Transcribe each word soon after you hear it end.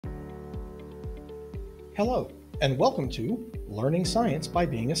Hello, and welcome to Learning Science by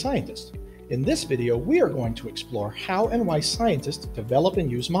Being a Scientist. In this video, we are going to explore how and why scientists develop and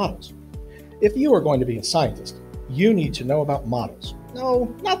use models. If you are going to be a scientist, you need to know about models.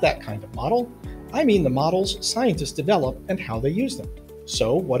 No, not that kind of model. I mean the models scientists develop and how they use them.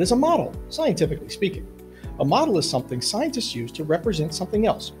 So, what is a model, scientifically speaking? A model is something scientists use to represent something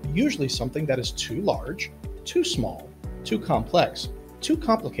else, usually something that is too large, too small, too complex, too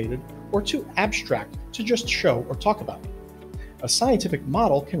complicated, or too abstract to just show or talk about. A scientific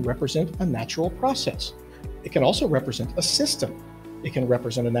model can represent a natural process. It can also represent a system. It can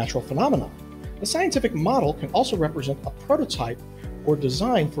represent a natural phenomenon. A scientific model can also represent a prototype or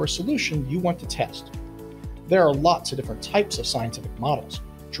design for a solution you want to test. There are lots of different types of scientific models: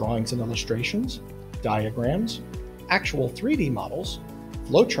 drawings and illustrations, diagrams, actual 3D models,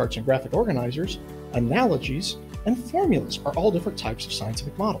 flowcharts and graphic organizers, analogies, and formulas are all different types of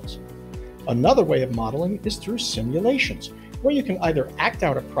scientific models. Another way of modeling is through simulations, where you can either act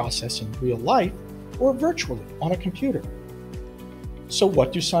out a process in real life or virtually on a computer. So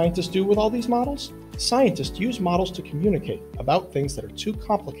what do scientists do with all these models? Scientists use models to communicate about things that are too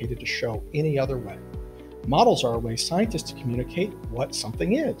complicated to show any other way. Models are a way scientists communicate what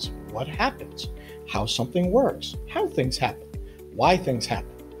something is, what happens, how something works, how things happen, why things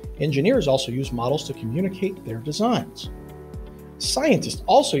happen. Engineers also use models to communicate their designs. Scientists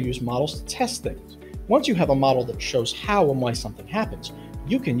also use models to test things. Once you have a model that shows how and why something happens,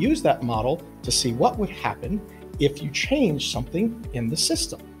 you can use that model to see what would happen if you change something in the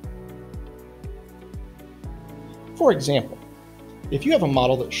system. For example, if you have a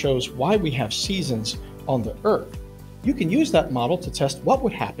model that shows why we have seasons on the Earth, you can use that model to test what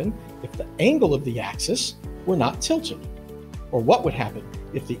would happen if the angle of the axis were not tilted, or what would happen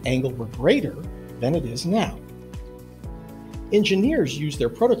if the angle were greater than it is now. Engineers use their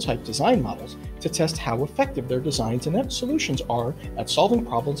prototype design models to test how effective their designs and solutions are at solving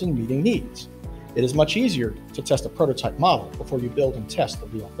problems and meeting needs. It is much easier to test a prototype model before you build and test the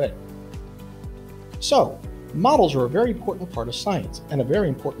real thing. So, models are a very important part of science and a very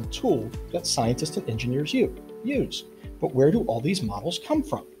important tool that scientists and engineers use. But where do all these models come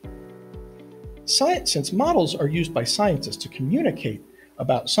from? Since models are used by scientists to communicate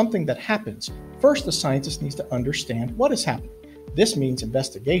about something that happens, first the scientist needs to understand what is happening. This means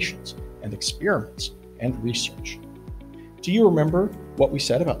investigations and experiments and research. Do you remember what we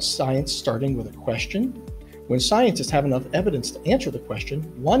said about science starting with a question? When scientists have enough evidence to answer the question,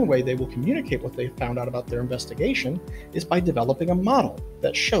 one way they will communicate what they found out about their investigation is by developing a model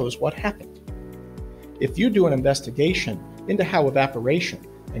that shows what happened. If you do an investigation into how evaporation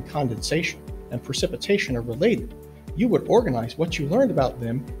and condensation and precipitation are related, you would organize what you learned about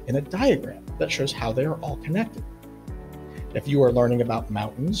them in a diagram that shows how they are all connected. If you are learning about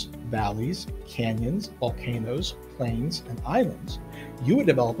mountains, valleys, canyons, volcanoes, plains, and islands, you would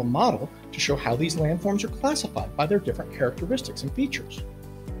develop a model to show how these landforms are classified by their different characteristics and features.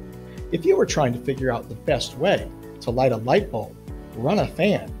 If you were trying to figure out the best way to light a light bulb, run a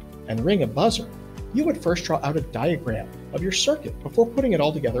fan, and ring a buzzer, you would first draw out a diagram of your circuit before putting it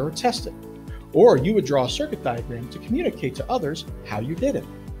all together or test it. Or you would draw a circuit diagram to communicate to others how you did it.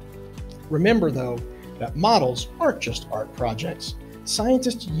 Remember, though, that models aren't just art projects.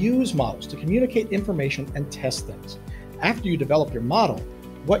 Scientists use models to communicate information and test things. After you develop your model,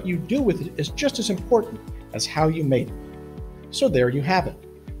 what you do with it is just as important as how you made it. So there you have it.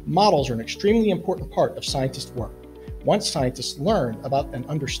 Models are an extremely important part of scientists' work. Once scientists learn about and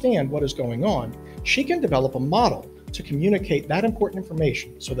understand what is going on, she can develop a model to communicate that important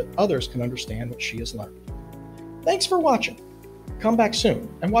information so that others can understand what she has learned. Thanks for watching. Come back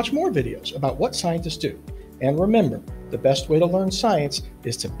soon and watch more videos about what scientists do. And remember, the best way to learn science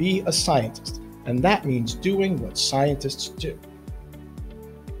is to be a scientist, and that means doing what scientists do.